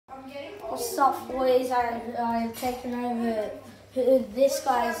What's up, boys? I've taken over this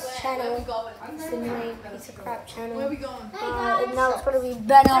guy's channel. It's the new piece of crap channel. Where are we going? And now it's gonna be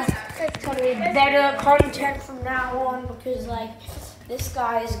better. It's gonna be better content from now on because like this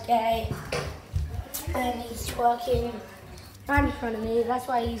guy is gay and he's twerking right in front of me. That's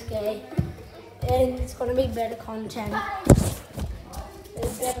why he's gay. And it's gonna be better content.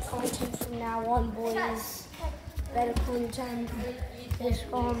 There's better content from now on, boys. Better content. There's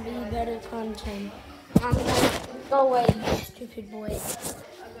gonna be better content. I'm gonna go away, you stupid boy.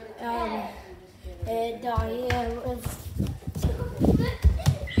 Yeah.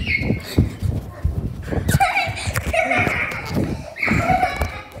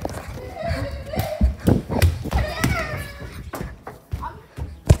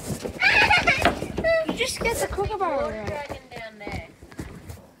 You just get the kookaburra right.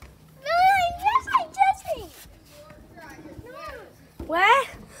 Where?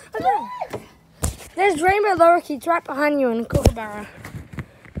 There's rainbow lorikeets right behind you in the kookaburra.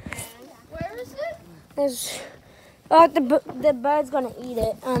 Where is it? There's the bird's gonna eat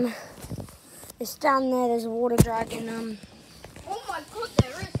it. It's down there. There's a water dragon. Oh my god,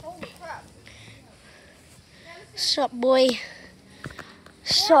 there is. Holy crap. Sup, boy?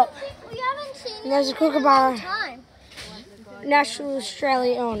 Sup? We haven't seen And there's a kookaburra. Natural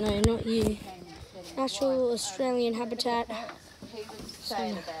Australia. Oh no, not you. Natural Australian habitat.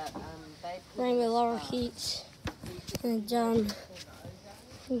 Some rainbow lorikeets. And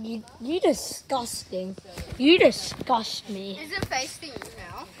you disgusting. You disgust me. Is it facing you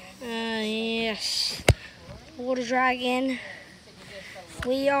now? Yes. Water dragon.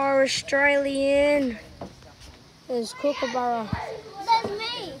 We are Australian. There's kookaburra. That's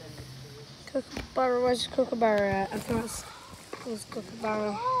me. Kookaburra, where's kookaburra at? I can't see. There's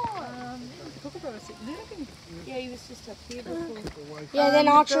kookaburra. Yeah, he was just up here before. Yeah, then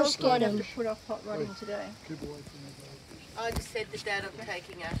Archer scared him. Put off hot rodding today. I just said to Dad I'm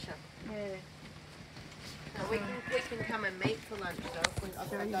taking Asher. Yeah. No, we can come and meet for lunch though.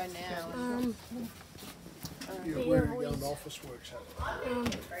 If I go now. Yeah,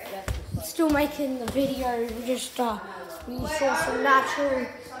 boys. Still making the video. We just we saw some natural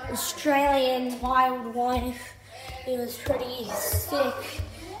Australian wildlife. It was pretty sick,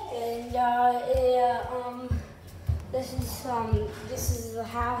 and this is the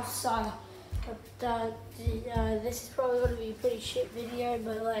house. This is probably gonna be a pretty shit video,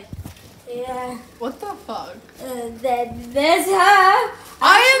 but like, yeah. What the fuck? Then there's her.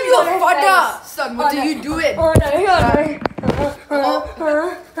 I am your Her father! face. Son, what are you doing? Oh no!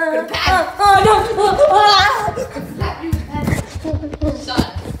 Son,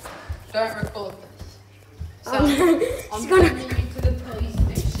 don't record this. Son, I'm gonna- taking you to the police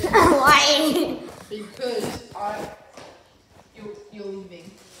station Why? because you're leaving.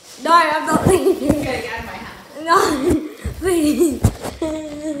 No, I'm not leaving. Get out of my house. No, please.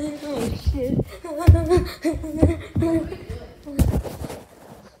 Oh shit.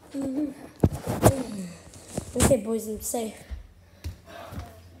 Okay, boys, I'm safe.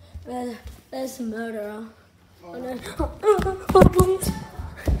 There's a murderer. Oh no. Boys.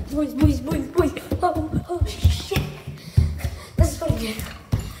 Oh shit. This is gonna get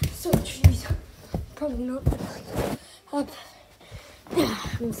so trees. Probably not.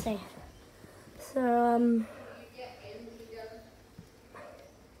 I'm safe. So,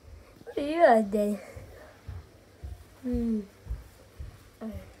 what are you at, Dave? Boys.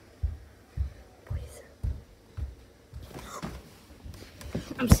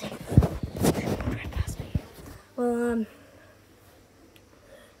 I'm safe. Well,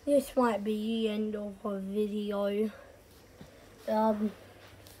 this might be the end of our video.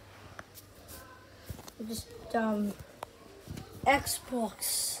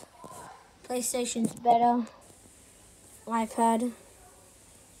 Xbox, PlayStation's better, iPad,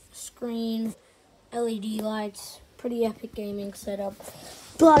 screen, LED lights, pretty epic gaming setup,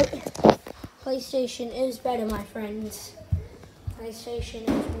 but PlayStation is better, my friends. PlayStation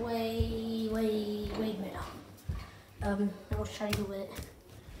is way better. I'll show you it.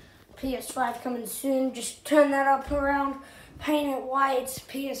 PS5 coming soon, just turn that up around, paint it white, it's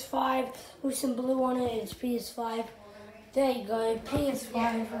PS5, with some blue on it, it's PS5. There you go,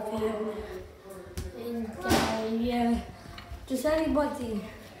 PS5 review. And yeah, does anybody?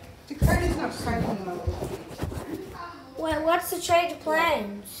 Dakota's not cracking them. Well, what's the change of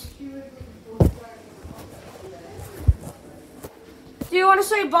plans? Do you want to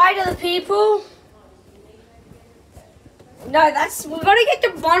say bye to the people? No, we're gonna get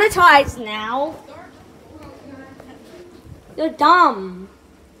demonetized now. You're dumb.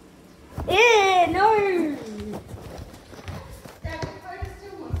 No.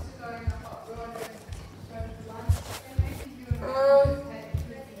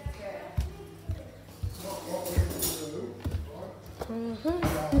 You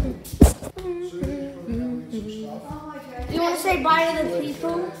want to say bye to the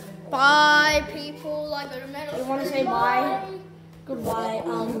people? Bye, people. I got a medal. You want to say bye? Goodbye.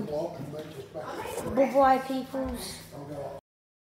 Bye-bye, peoples.